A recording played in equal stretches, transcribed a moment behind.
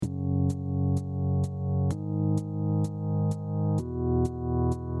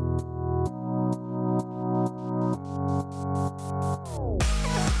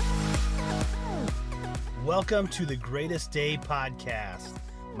Welcome to the Greatest Day Podcast.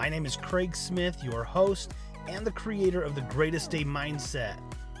 My name is Craig Smith, your host and the creator of the Greatest Day Mindset.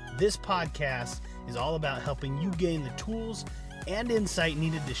 This podcast is all about helping you gain the tools and insight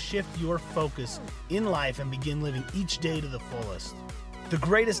needed to shift your focus in life and begin living each day to the fullest. The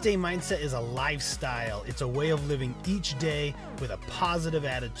Greatest Day Mindset is a lifestyle. It's a way of living each day with a positive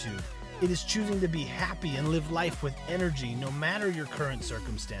attitude. It is choosing to be happy and live life with energy no matter your current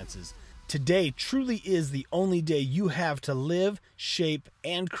circumstances. Today truly is the only day you have to live, shape,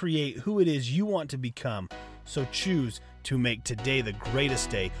 and create who it is you want to become. So choose to make today the greatest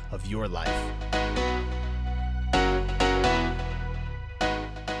day of your life.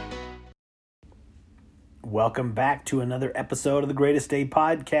 Welcome back to another episode of the Greatest Day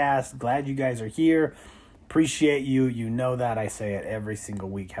Podcast. Glad you guys are here. Appreciate you. You know that I say it every single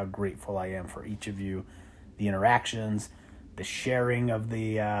week, how grateful I am for each of you, the interactions, the sharing of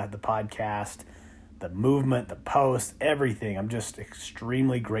the podcast, the movement, the posts, everything. I'm just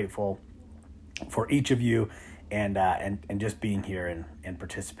extremely grateful for each of you and just being here and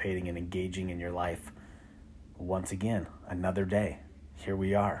participating and engaging in your life. Once again, another day. Here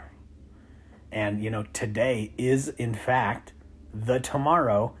we are. And, today is, in fact, the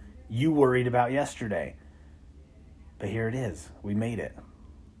tomorrow you worried about yesterday. But here it is. We made it.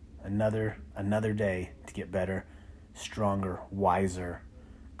 Another day to get better, stronger, wiser,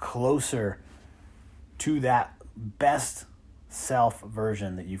 closer to that best self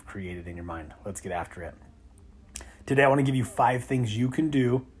version that you've created in your mind. Let's get after it. Today I want to give you 5 things you can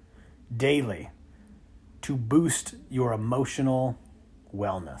do daily to boost your emotional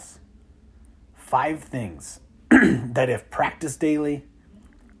wellness. 5 things that if practiced daily,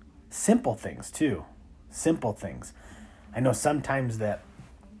 simple things too, simple things. I know sometimes that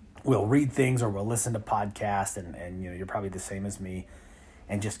we'll read things or we'll listen to podcasts and you're probably the same as me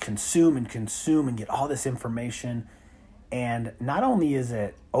and just consume and get all this information. And not only is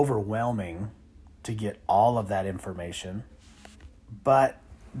it overwhelming to get all of that information, but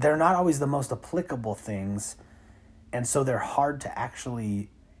they're not always the most applicable things. And so they're hard to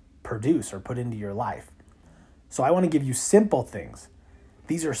actually produce or put into your life. So I want to give you simple things.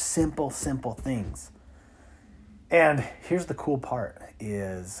 These are simple things. And here's the cool part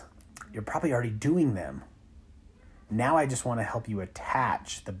is you're probably already doing them. Now I just want to help you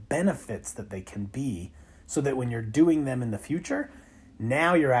attach the benefits that they can be so that when you're doing them in the future,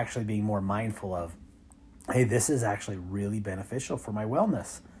 now you're actually being more mindful of, hey, this is actually really beneficial for my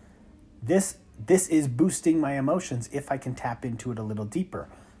wellness. This is boosting my emotions if I can tap into it a little deeper.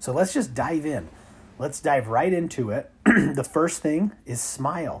 So let's just dive in. Let's dive right into it. The first thing is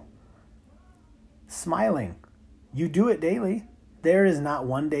smile. Smiling. You do it daily. There is not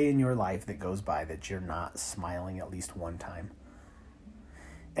one day in your life that goes by that you're not smiling at least one time.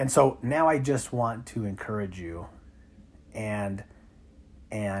 And so now I just want to encourage you and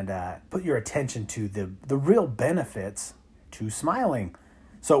put your attention to the real benefits to smiling.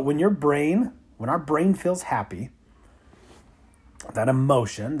 So when our brain feels happy, that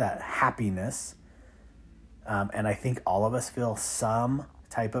emotion, that happiness, and I think all of us feel some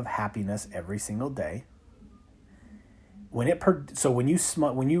type of happiness every single day. When your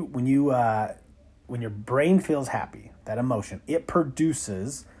brain feels happy, that emotion, it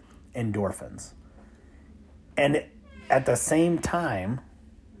produces endorphins. And at the same time,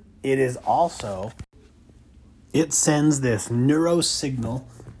 it sends this neurosignal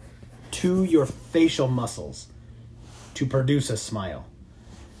to your facial muscles to produce a smile.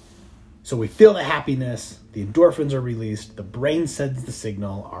 So we feel the happiness, the endorphins are released, the brain sends the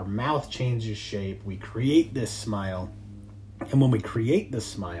signal, our mouth changes shape, we create this smile. And when we create the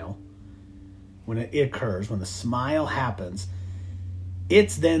smile, when it occurs, when the smile happens,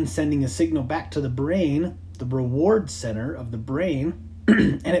 it's then sending a signal back to the brain, the reward center of the brain,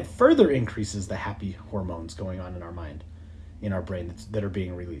 and it further increases the happy hormones going on in our mind, in our brain that are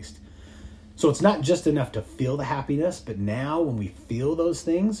being released. So it's not just enough to feel the happiness, but now when we feel those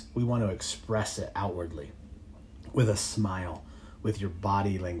things, we want to express it outwardly with a smile, with your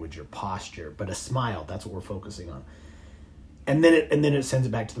body language, your posture, but a smile, that's what we're focusing on. And then it sends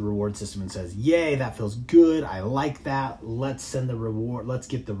it back to the reward system and says, yay, that feels good. I like that. Let's send the reward. Let's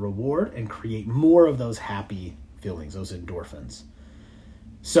get the reward and create more of those happy feelings, those endorphins.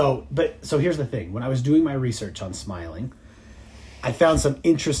 So here's the thing. When I was doing my research on smiling, I found some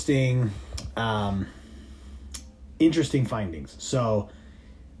interesting findings. So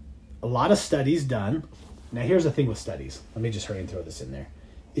a lot of studies done. Now here's the thing with studies. Let me just hurry and throw this in there.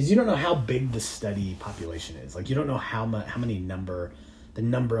 Is you don't know how big the study population is. Like you don't know the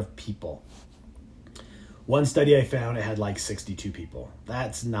number of people. One study I found, it had like 62 people.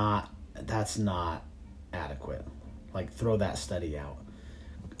 That's not adequate. Like, throw that study out.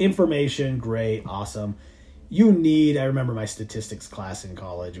 Information, great, awesome. I remember my statistics class in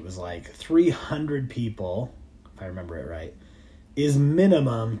college, it was like 300 people, if I remember it right, is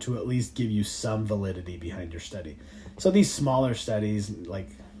minimum to at least give you some validity behind your study. So these smaller studies, like,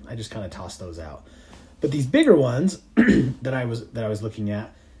 I just kind of tossed those out. But these bigger ones that I was looking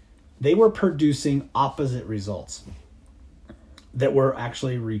at, they were producing opposite results that were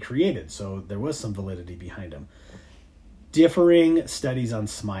actually recreated. So there was some validity behind them. Differing studies on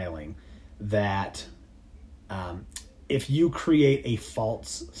smiling that if you create a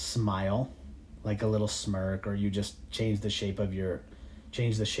false smile, like a little smirk, or you just change the shape of your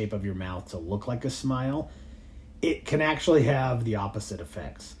mouth to look like a smile, it can actually have the opposite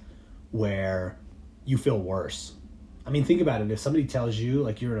effects where you feel worse. I mean, think about it. If somebody tells you,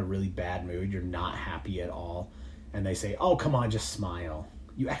 like, you're in a really bad mood, you're not happy at all, and they say, oh, come on, just smile.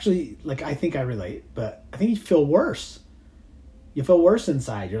 You actually, like, I think I relate, but I think you feel worse. You feel worse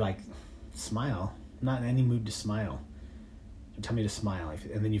inside. You're like, smile. I'm not in any mood to smile. Tell me to smile,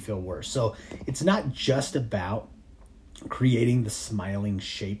 and then you feel worse. So it's not just about creating the smiling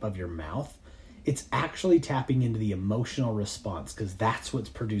shape of your mouth. It's actually tapping into the emotional response, because that's what's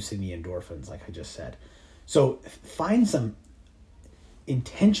producing the endorphins, like I just said. So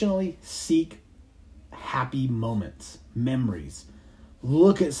intentionally seek happy moments, memories.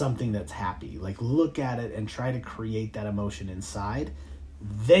 Look at something that's happy. Like, look at it and try to create that emotion inside.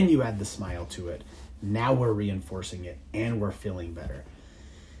 Then you add the smile to it. Now we're reinforcing it and we're feeling better.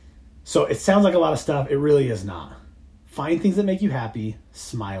 So it sounds like a lot of stuff. It really is not. Find things that make you happy.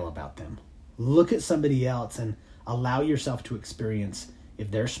 Smile about them. Look at somebody else and allow yourself to experience,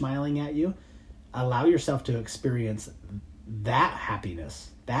 if they're smiling at you, allow yourself to experience that happiness,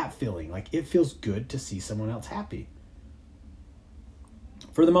 that feeling. Like, it feels good to see someone else happy.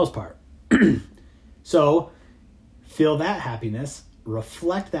 For the most part. So feel that happiness.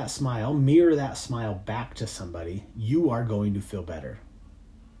 Reflect that smile, mirror that smile back to somebody. You are going to feel better.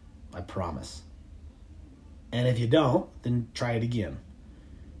 I promise. And if you don't, then try it again.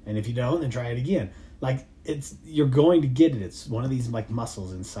 And if you don't, then try it again. Like, you're going to get it. It's one of these, like,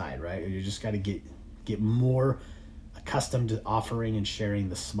 muscles inside, right? You just got to get more accustomed to offering and sharing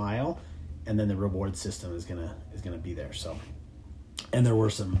the smile, and then the reward system is gonna be there. So, and there were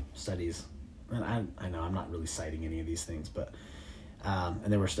some studies, and I know I'm not really citing any of these things, but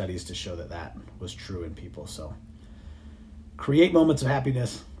and there were studies to show that was true in people. So create moments of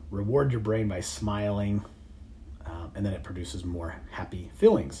happiness, reward your brain by smiling, and then it produces more happy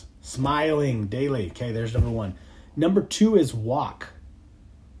feelings. Smiling daily. Okay, there's number one. Number two is walk.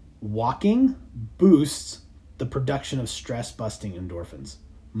 Walking boosts the production of stress-busting endorphins.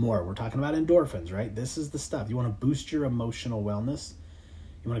 We're talking about endorphins, right? This is the stuff. You want to boost your emotional wellness.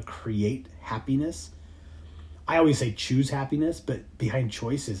 You want to create happiness. I always say choose happiness, but behind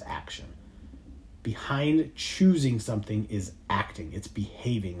choice is action. Behind choosing something is acting. It's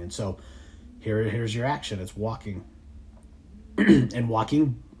behaving. And so here's your action. It's walking. And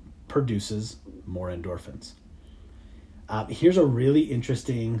walking produces more endorphins. Here's a really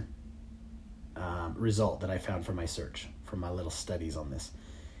interesting result that I found from my search, from my little studies on this,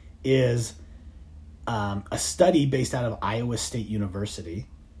 is a study based out of Iowa State University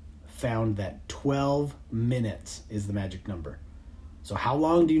found that 12 minutes is the magic number. So how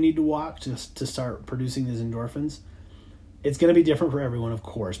long do you need to walk to start producing these endorphins? It's going to be different for everyone, of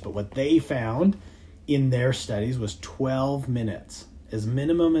course, but what they found in their studies was 12 minutes. As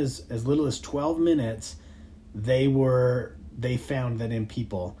minimum as little as 12 minutes, they found that in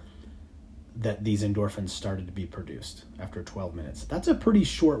people that these endorphins started to be produced after 12 minutes. That's a pretty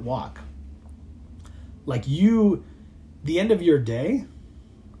short walk. Like the end of your day,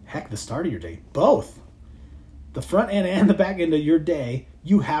 heck, the start of your day, both. The front end and the back end of your day,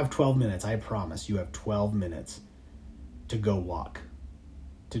 you have 12 minutes. I promise you have 12 minutes to go walk,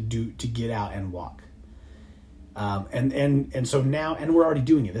 to get out and walk. And so now, and we're already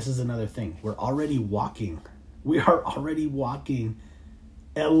doing it. This is another thing. We're already walking. We are already walking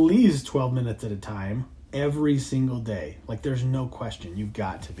at least 12 minutes at a time every single day. Like, there's no question. You've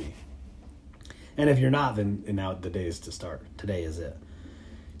got to be. And if you're not, then now the day is to start. Today is it.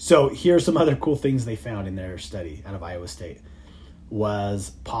 So here's some other cool things they found in their study out of Iowa State.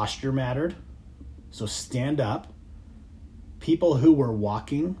 Was posture mattered. So stand up. People who were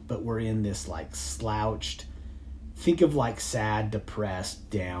walking but were in this, like, slouched, think of like sad, depressed,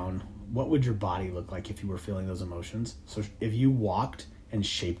 down. What would your body look like if you were feeling those emotions? So if you walked and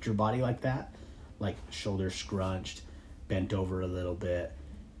shaped your body like that, like shoulders scrunched, bent over a little bit,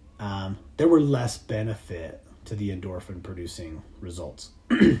 there were less benefit to the endorphin producing results.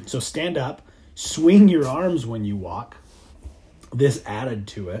 So stand up, Swing your arms when you walk. This added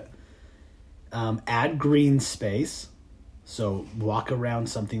to it. Add green space. So walk around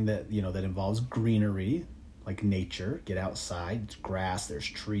something that, that involves greenery, like nature. Get outside. It's grass. There's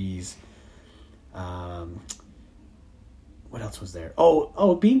trees. What else was there?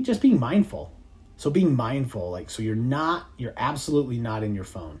 Being mindful. So being mindful, so you're absolutely not in your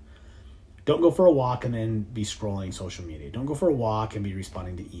phone. Don't go for a walk and then be scrolling social media. Don't go for a walk and be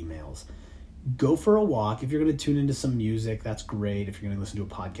responding to emails. Go for a walk. If you're going to tune into some music, that's great. If you're going to listen to a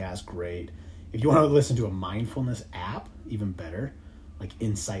podcast, great. If you want to listen to a mindfulness app, even better, like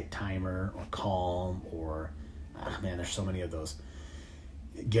Insight Timer or Calm or, there's so many of those.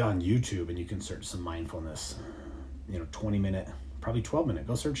 Get on YouTube and you can search some mindfulness, 20-minute, probably 12-minute.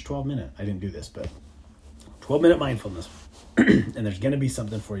 Go search 12-minute. I didn't do this, but 12-minute mindfulness. And there's going to be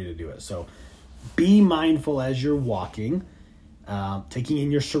something for you to do it. So be mindful as you're walking, taking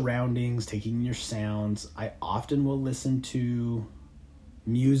in your surroundings, taking in your sounds. I often will listen to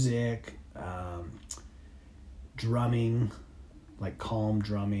music, drumming, like calm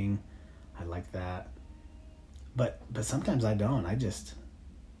drumming. I like that. But sometimes I don't. I just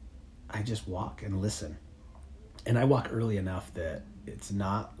walk and listen. And I walk early enough that it's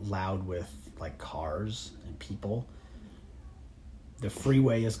not loud with like cars and people. The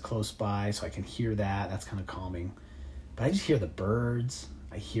freeway is close by, so I can hear that. That's kind of calming. But I just hear the birds.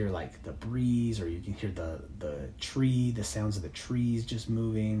 I hear like the breeze, or you can hear the sounds of the trees just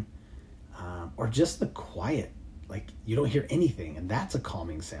moving, or just the quiet. Like you don't hear anything, and that's a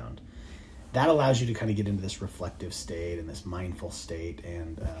calming sound. That allows you to kind of get into this reflective state and this mindful state,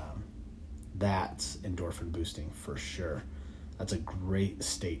 and that's endorphin boosting for sure. That's a great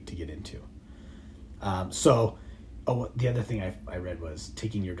state to get into. The other thing I read was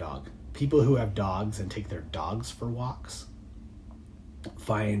taking your dog. People who have dogs and take their dogs for walks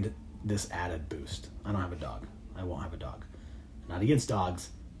find this added boost. I don't have a dog. I won't have a dog. Not against dogs.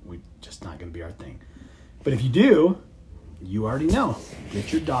 We're just not going to be our thing. But if you do, you already know.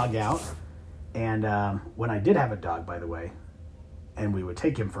 Get your dog out. And when I did have a dog, by the way, and we would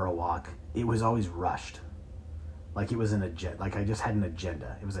take him for a walk, it was always rushed. Like it was an agenda. Like I just had an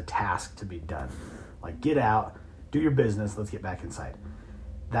agenda. It was a task to be done. Like get out, do your business, let's get back inside.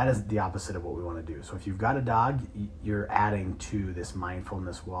 That is the opposite of what we want to do. So if you've got a dog, you're adding to this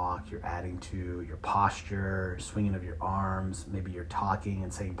mindfulness walk. You're adding to your posture, swinging of your arms. Maybe you're talking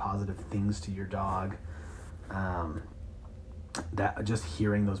and saying positive things to your dog. That just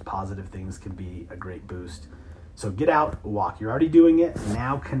hearing those positive things can be a great boost. So get out, walk. You're already doing it.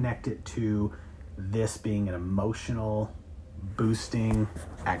 Now connect it to this being an emotional boosting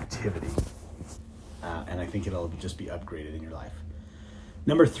activity. And I think it'll just be upgraded in your life.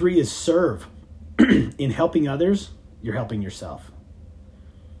 Number 3 is serve. In helping others, you're helping yourself.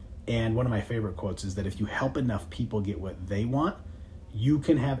 And one of my favorite quotes is that if you help enough people get what they want, you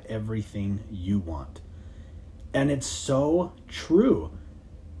can have everything you want. And it's so true.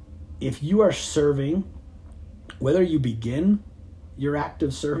 If you are serving, whether you begin your act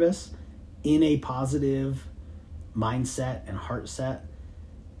of service in a positive mindset and heart set,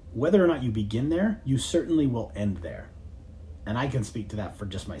 whether or not you begin there, you certainly will end there. And I can speak to that for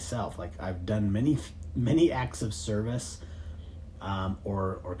just myself. Like I've done many acts of service,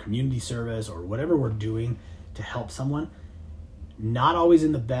 or community service, or whatever we're doing to help someone. Not always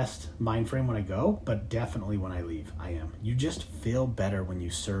in the best mind frame when I go, but definitely when I leave, I am. You just feel better when you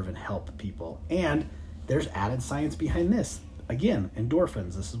serve and help people. And there's added science behind this. Again,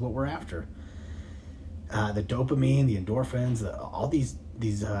 endorphins, this is what we're after. The dopamine, the endorphins, all these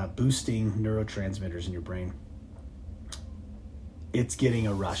boosting neurotransmitters in your brain. It's getting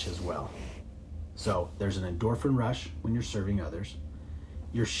a rush as well. So there's an endorphin rush when you're serving others.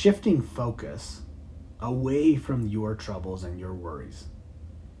 You're shifting focus away from your troubles and your worries,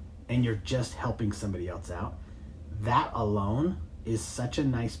 and you're just helping somebody else out. That alone is such a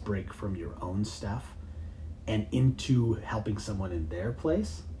nice break from your own stuff and into helping someone in their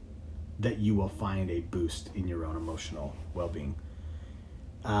place, that you will find a boost in your own emotional well-being.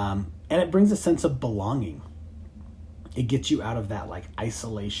 And it brings a sense of belonging. It gets you out of that like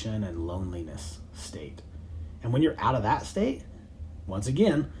isolation and loneliness state. And when you're out of that state, once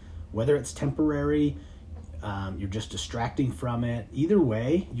again, whether it's temporary, you're just distracting from it, either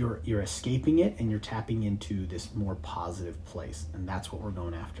way, you're escaping it and you're tapping into this more positive place. And that's what we're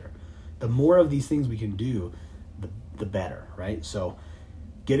going after. The more of these things we can do, the better, right? So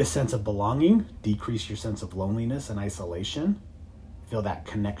get a sense of belonging, decrease your sense of loneliness and isolation, feel that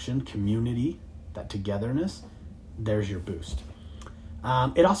connection, community, that togetherness. There's your boost.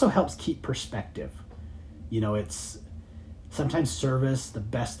 It also helps keep perspective. Sometimes service, the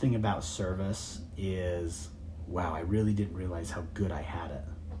best thing about service is, wow, I really didn't realize how good I had it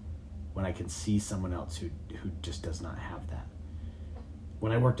when I can see someone else who just does not have that.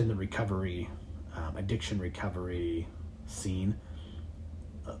 When I worked in the recovery, addiction recovery scene,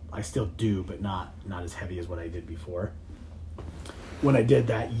 I still do, but not as heavy as what I did before. When I did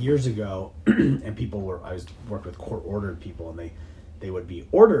that years ago, and I worked with court-ordered people, and they would be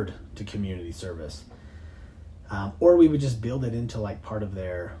ordered to community service. Or we would just build it into like part of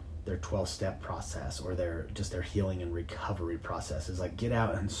their 12-step process, or their healing and recovery process, is like get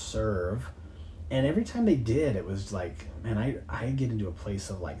out and serve. And every time they did, it was like, man, I get into a place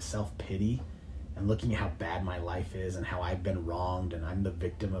of like self-pity and looking at how bad my life is and how I've been wronged and I'm the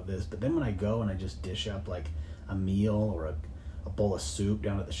victim of this. But then when I go and I just dish up like a meal or a bowl of soup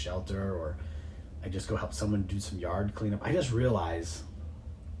down at the shelter, or I just go help someone do some yard cleanup, I just realize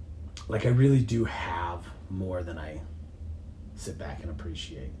like I really do have more than I sit back and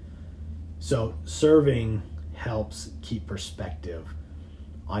appreciate. So serving helps keep perspective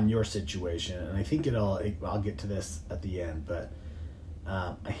on your situation, and I think I'll get to this at the end, but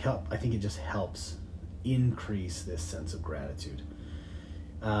I think it just helps increase this sense of gratitude.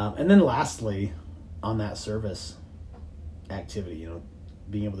 And then lastly, on that service activity,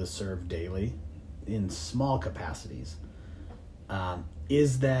 being able to serve daily in small capacities,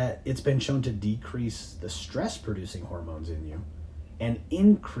 is that it's been shown to decrease the stress-producing hormones in you and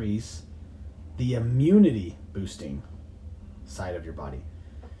increase the immunity boosting side of your body.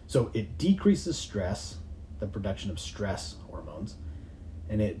 So it decreases stress, the production of stress hormones,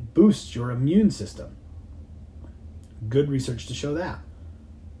 and it boosts your immune system. Good research to show that.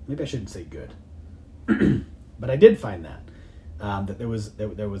 Maybe I shouldn't say good, but I did find that there was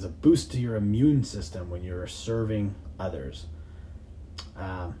a boost to your immune system when you're serving others.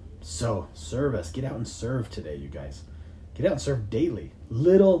 So service, get out and serve today, you guys. Get out and serve daily.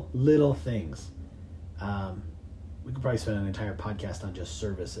 Little things. We could probably spend an entire podcast on just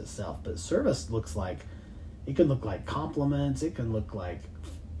service itself, but service can look like compliments. It can look like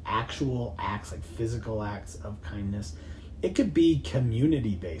actual acts, like physical acts of kindness. It could be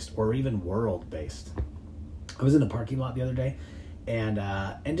community-based or even world-based. I was in the parking lot the other day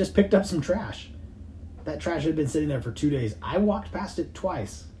and just picked up some trash. That trash had been sitting there for 2 days. I walked past it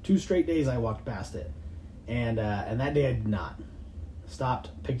twice. 2 straight days I walked past it. And that day I did not.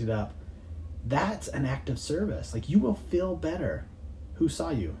 Stopped, picked it up. That's an act of service. Like, you will feel better. Who saw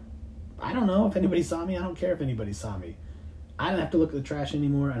you? I don't know if anybody saw me. I don't care if anybody saw me. I don't have to look at the trash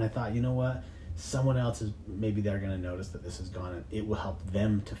anymore. And I thought, you know what? Someone else maybe they're going to notice that this is gone, and it will help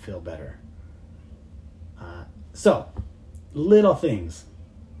them to feel better. So, little things.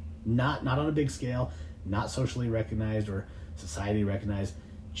 Not on a big scale. Not socially recognized or society recognized.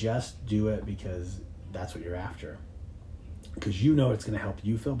 Just do it because that's what you're after. Because it's going to help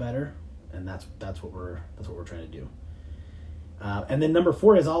you feel better, and that's what we're trying to do. And then number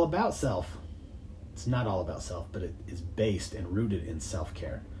 4 is all about self. It's not all about self, but it is based and rooted in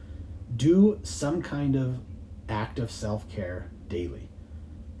self-care. Do some kind of act of self-care daily.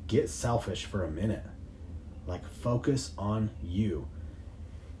 Get selfish for a minute. Like, focus on you.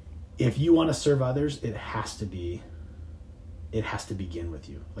 If you want to serve others, it has to begin with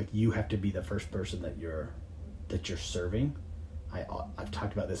you. Like, you have to be the first person that you're serving. I've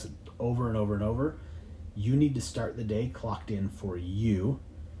talked about this over and over and over. You need to start the day clocked in for you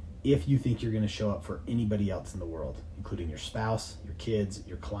if you think you're going to show up for anybody else in the world, including your spouse, your kids,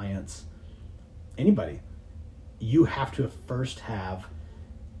 your clients, anybody. You have to first have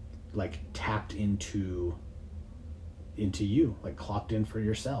like tapped into you, like clocked in for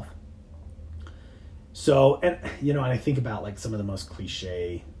yourself. So, and I think about like some of the most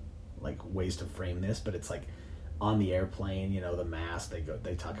cliche like ways to frame this, but it's like on the airplane, the mask,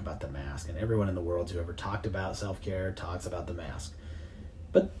 they talk about the mask, and everyone in the world who ever talked about self-care talks about the mask.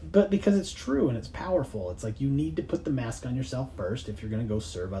 But because it's true and it's powerful, it's like you need to put the mask on yourself first if you're going to go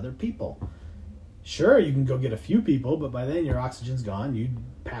serve other people. Sure, you can go get a few people, but by then your oxygen's gone, you'd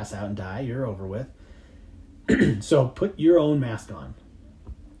pass out and die, you're over with. So put your own mask on.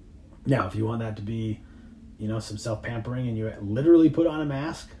 Now, if you want that to be, some self-pampering and you literally put on a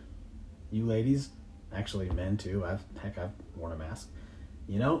mask, you ladies, actually men too, I've worn a mask,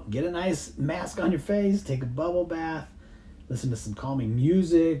 get a nice mask on your face, take a bubble bath, listen to some calming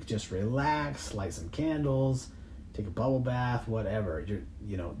music, just relax, light some candles, take a bubble bath, whatever.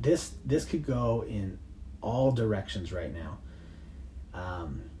 This could go in all directions right now.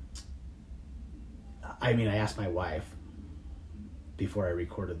 I asked my wife before I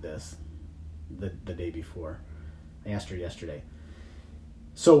recorded this, the day before. I asked her yesterday,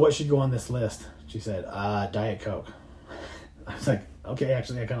 so what should go on this list? She said, Diet Coke. I was like, okay,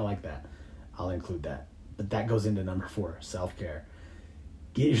 actually, I kind of like that. I'll include that. But that goes into number 4, self-care.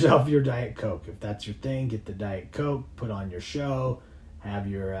 Get yourself your Diet Coke. If that's your thing, get the Diet Coke, put on your show, have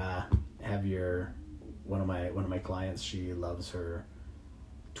your one of my clients, she loves her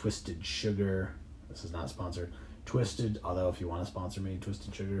Twisted Sugar. This is not sponsored. Twisted, although if you want to sponsor me,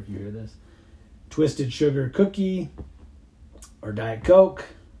 Twisted Sugar, if you hear this. Twisted Sugar cookie or Diet Coke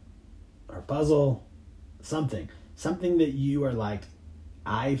or puzzle, something that you are like,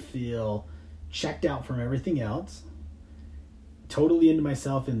 I feel checked out from everything else, totally into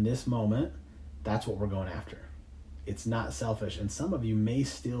myself in this moment. That's what we're going after. It's not selfish. And some of you may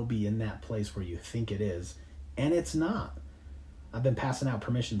still be in that place where you think it is, and it's not. I've been passing out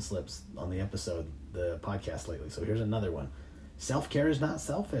permission slips on the podcast lately. So here's another one. Self-care is not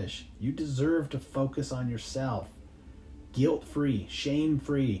selfish. You deserve to focus on yourself. Guilt-free,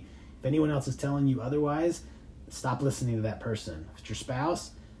 shame-free. If anyone else is telling you otherwise, stop listening to that person. If it's your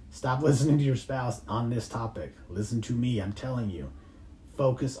spouse, stop listening to your spouse on this topic. Listen to me, I'm telling you.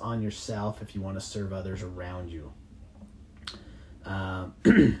 Focus on yourself if you want to serve others around you.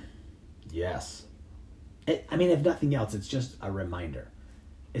 Yes. If nothing else, it's just a reminder.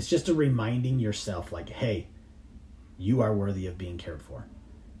 It's just a reminding yourself like, hey, you are worthy of being cared for.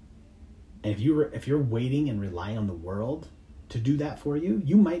 And if you're waiting and relying on the world to do that for you,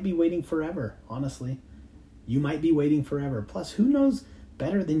 you might be waiting forever, honestly. You might be waiting forever. Plus, who knows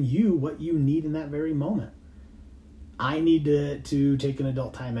better than you what you need in that very moment? I need to take an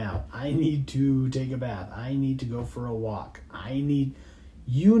adult time out. I need to take a bath. I need to go for a walk.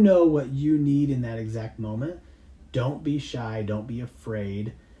 You know what you need in that exact moment. Don't be shy. Don't be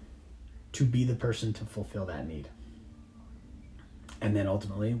afraid to be the person to fulfill that need. And then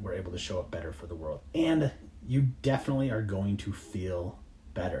ultimately, we're able to show up better for the world. And you definitely are going to feel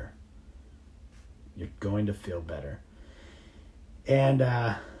better. You're going to feel better. And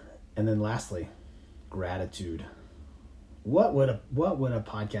then lastly, gratitude. What would a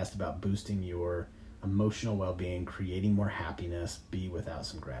podcast about boosting your emotional well-being, creating more happiness, be without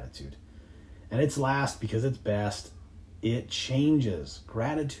some gratitude? And it's last because it's best. It changes.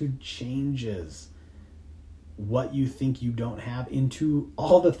 Gratitude changes what you think you don't have into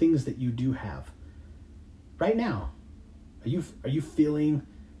all the things that you do have. Right now, are you feeling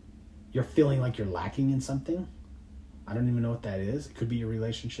like you're lacking in something? I don't even know what that is. It could be your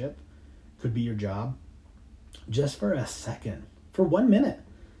relationship, could be your job. Just for a second, for 1 minute,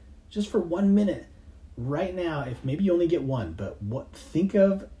 just for 1 minute, right now, if maybe you only get one, but think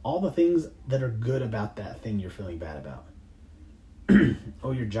of all the things that are good about that thing you're feeling bad about.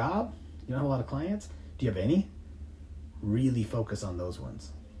 Oh, your job? You don't have a lot of clients? Do you have any? Really focus on those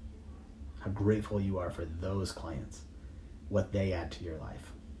ones. How grateful you are for those clients, what they add to your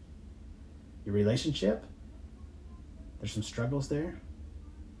life. Your relationship? There's some struggles there?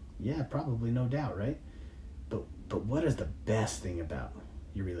 Yeah, probably, no doubt, right? But what is the best thing about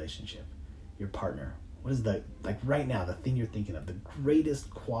your relationship, your partner? What is right now, the thing you're thinking of, the greatest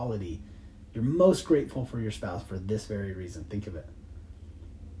quality, you're most grateful for your spouse for this very reason? Think of it.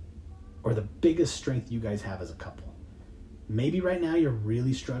 Or the biggest strength you guys have as a couple. Maybe right now you're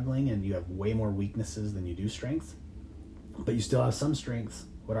really struggling and you have way more weaknesses than you do strengths, but you still have some strengths.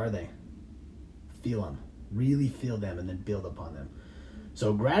 What are they? Feel them. Really feel them and then build upon them.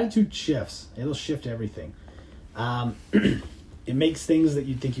 So gratitude shifts. It'll shift everything. It makes things that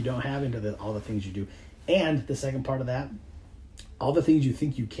you think you don't have into all the things you do. And the second part of that, all the things you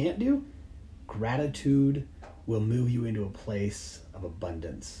think you can't do, gratitude will move you into a place of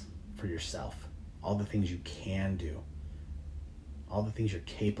abundance for yourself. All the things you can do. All the things you're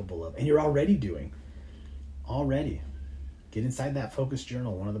capable of. And you're already doing. Already. Get inside that focus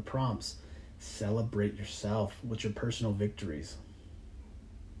journal. One of the prompts. Celebrate yourself. What's your personal victories?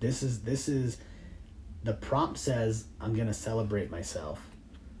 This is the prompt says, I'm going to celebrate myself.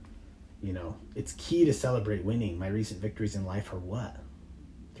 It's key to celebrate winning. My recent victories in life are what?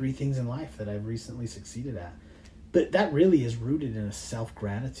 3 things in life that I've recently succeeded at. But that really is rooted in a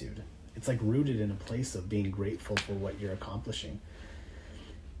self-gratitude. It's like rooted in a place of being grateful for what you're accomplishing.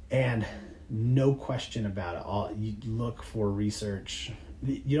 And no question about it. You look for research.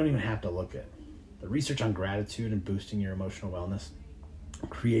 You don't even have to look at the research on gratitude and boosting your emotional wellness,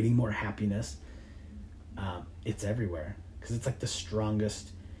 creating more happiness. It's everywhere because it's like the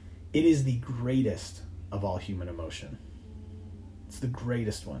strongest. It is the greatest of all human emotion. It's the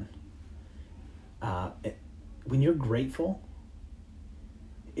greatest one. When you're grateful,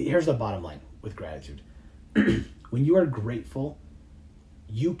 here's the bottom line with gratitude. When you are grateful,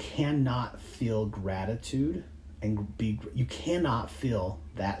 you cannot feel gratitude you cannot feel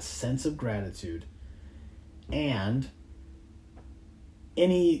that sense of gratitude and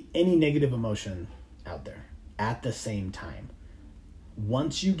any negative emotion out there at the same time.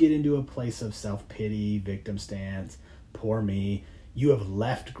 Once you get into a place of self-pity, victim stance, poor me, you have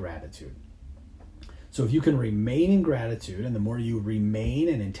left gratitude. So if you can remain in gratitude, and the more you remain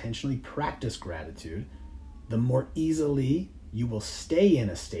and intentionally practice gratitude, the more easily you will stay in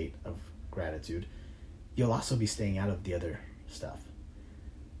a state of gratitude. You'll also be staying out of the other stuff.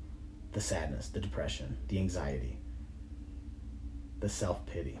 The sadness, the depression, the anxiety, the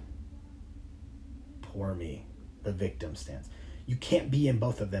self-pity, poor me, the victim stance. You can't be in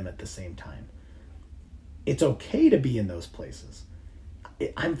both of them at the same time. It's okay to be in those places.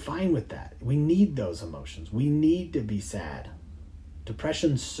 I'm fine with that. We need those emotions. We need to be sad.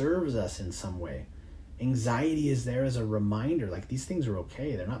 Depression serves us in some way. Anxiety is there as a reminder, like these things are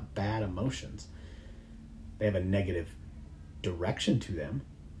okay. They're not bad emotions. They have a negative direction to them,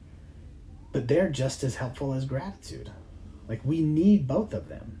 but they're just as helpful as gratitude. Like we need both of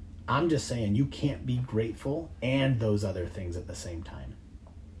them. I'm just saying you can't be grateful and those other things at the same time.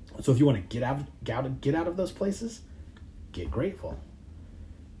 So if you want to get out of those places, get grateful.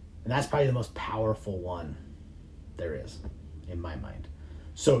 And that's probably the most powerful one there is in my mind.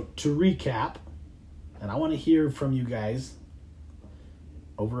 So to recap, and I want to hear from you guys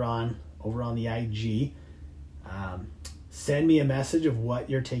over on the IG. Send me a message of what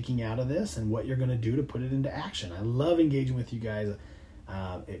you're taking out of this and what you're going to do to put it into action. I love engaging with you guys.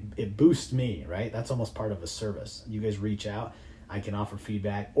 It boosts me, right? That's almost part of a service. You guys reach out, I can offer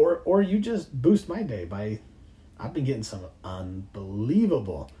feedback, or you just boost my day by, I've been getting some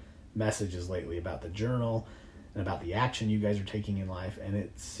unbelievable messages lately about the journal and about the action you guys are taking in life, and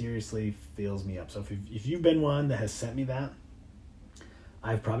it seriously fills me up. So if you've been one that has sent me that,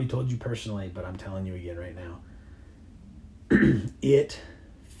 I've probably told you personally, but I'm telling you again right now, it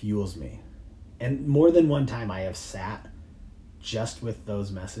fuels me. And more than one time I have sat just with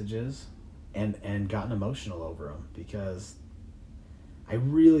those messages and gotten emotional over them, because I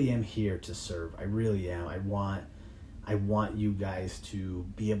really am here to serve. I really am. I want you guys to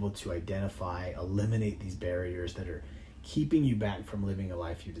be able to identify, eliminate these barriers that are keeping you back from living a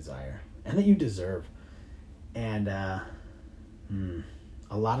life you desire and that you deserve. And a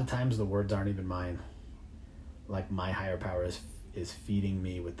lot of times the words aren't even mine. Like my higher power is feeding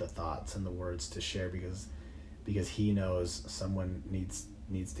me with the thoughts and the words to share, because he knows someone needs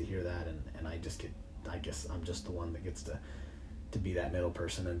to hear that, and I guess I'm just the one that gets to be that middle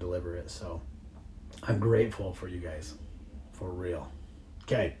person and deliver it. So I'm grateful for you guys, for real.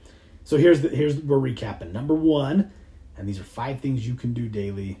 Okay, so here's we're recapping. Number 1, and these are 5 things you can do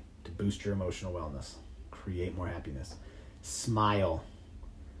daily to boost your emotional wellness, create more happiness. Smile.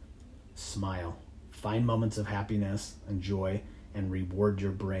 Find moments of happiness and joy and reward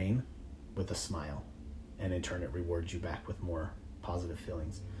your brain with a smile, and in turn it rewards you back with more positive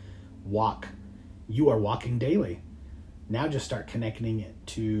feelings. Walk. You are walking daily. Now just start connecting it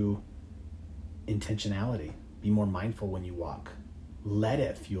to intentionality. Be more mindful when you walk. Let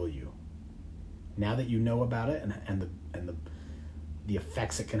it fuel you. Now that you know about it and the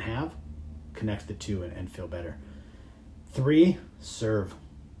effects it can have, connect the two and feel better. 3, serve.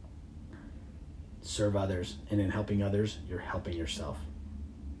 Serve others, and in helping others, you're helping yourself.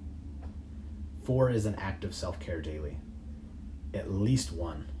 4 is an act of self-care daily. At least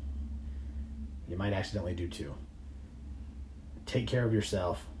 1. You might accidentally do 2. Take care of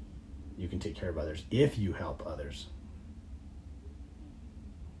yourself. You can take care of others if you help others.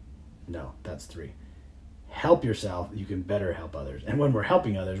 No, that's 3. Help yourself. You can better help others. And when we're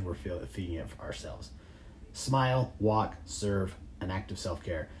helping others, we're feeding it for ourselves. Smile, walk, serve, an act of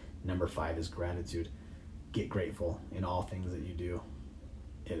self-care. Number 5 is gratitude. Get grateful in all things that you do.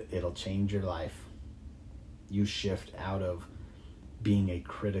 It'll change your life. You shift out of being a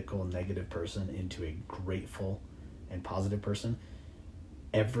critical, negative person into a grateful and positive person.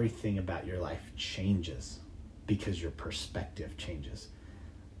 Everything about your life changes because your perspective changes.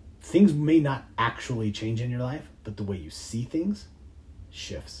 Things may not actually change in your life, but the way you see things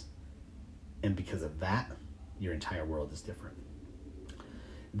shifts. And because of that, your entire world is different.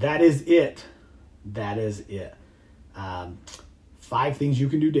 That is it. 5 things you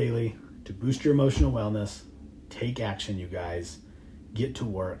can do daily to boost your emotional wellness. Take action, you guys. Get to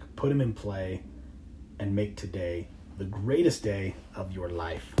work. Put them in play. And make today the greatest day of your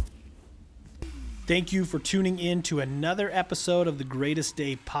life. Thank you for tuning in to another episode of the Greatest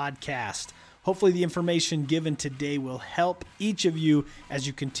Day podcast. Hopefully the information given today will help each of you as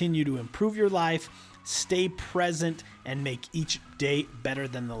you continue to improve your life, stay present, and make each day better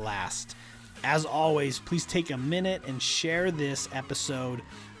than the last. As always, please take a minute and share this episode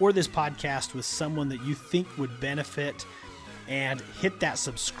or this podcast with someone that you think would benefit. and hit that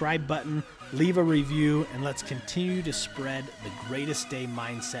subscribe button, leave a review, and let's continue to spread the greatest day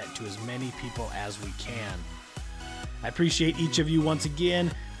mindset to as many people as we can. I appreciate each of you once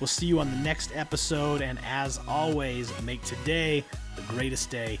again. We'll see you on the next episode, and as always, make today the greatest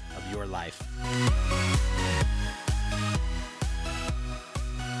day of your life.